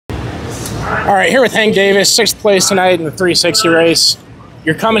All right, here with Hank Davis, 6th place tonight in the 360 race.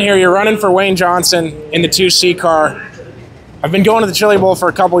 You're coming here, you're running for Wayne Johnson in the 2C car. I've been going to the Chili Bowl for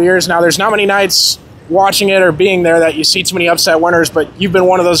a couple years now. There's not many nights watching it or being there that you see too many upset winners, but you've been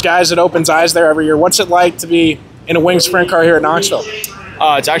one of those guys that opens eyes there every year. What's it like to be in a winged sprint car here at Knoxville?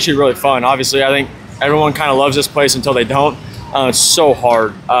 It's actually really fun. Obviously, I think everyone kind of loves this place until they don't. It's so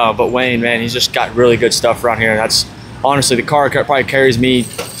hard, but Wayne, man, he's just got really good stuff around here, and that's honestly, the car probably carries me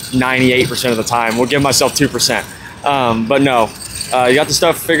 98% of the time. We'll give myself 2%. But no, you got the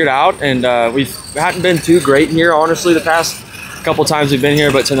stuff figured out, and we haven't been too great here, honestly, the past couple times we've been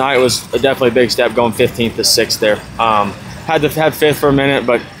here, but tonight was definitely a big step, going 15th to 6th there. Had 5th for a minute,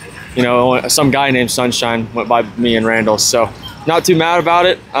 but you know, some guy named Sunshine went by me and Randall, so not too mad about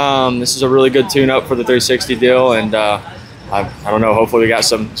it. This is a really good tune-up for the 360 deal, and I don't know, hopefully we got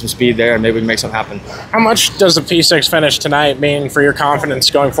some speed there and maybe we can make something happen. How much does the P6 finish tonight mean for your confidence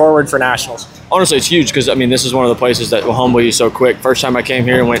going forward for Nationals? Honestly, it's huge because, I mean, this is one of the places that will humble you so quick. First time I came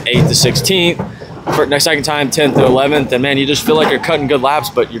here and went 8th to 16th. For next second time, 10th to 11th. And, man, you just feel like you're cutting good laps,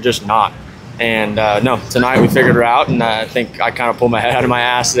 but you're just not. And, no, tonight we figured it out, and I think I kind of pulled my head out of my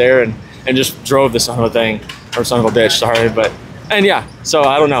ass there and just drove the son of a thing, or son of a bitch, sorry. And yeah, so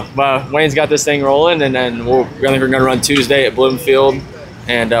I don't know. Wayne's got this thing rolling, and then I think we're going to run Tuesday at Bloomfield,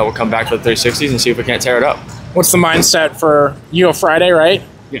 and we'll come back to the 360s and see if we can't tear it up. What's the mindset for you on Friday, right?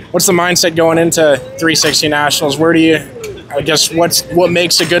 Yeah. What's the mindset going into 360 Nationals? Where do you, I guess, what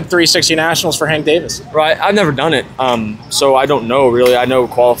makes a good 360 Nationals for Hank Davis? Right, I've never done it, so I don't know really. I know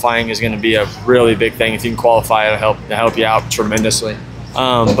qualifying is going to be a really big thing. If you can qualify, it'll help you out tremendously.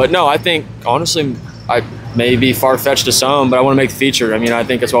 But no, I think honestly, I may be far-fetched to some, but I want to make the feature. I mean, I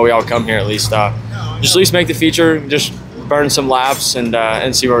think that's why we all come here at least. Just at least make the feature, just burn some laps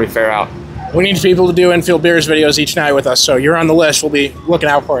and see where we fare out. We need people to do Infield Beers videos each night with us, so you're on the list. We'll be looking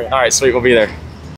out for you. All right, sweet, we'll be there.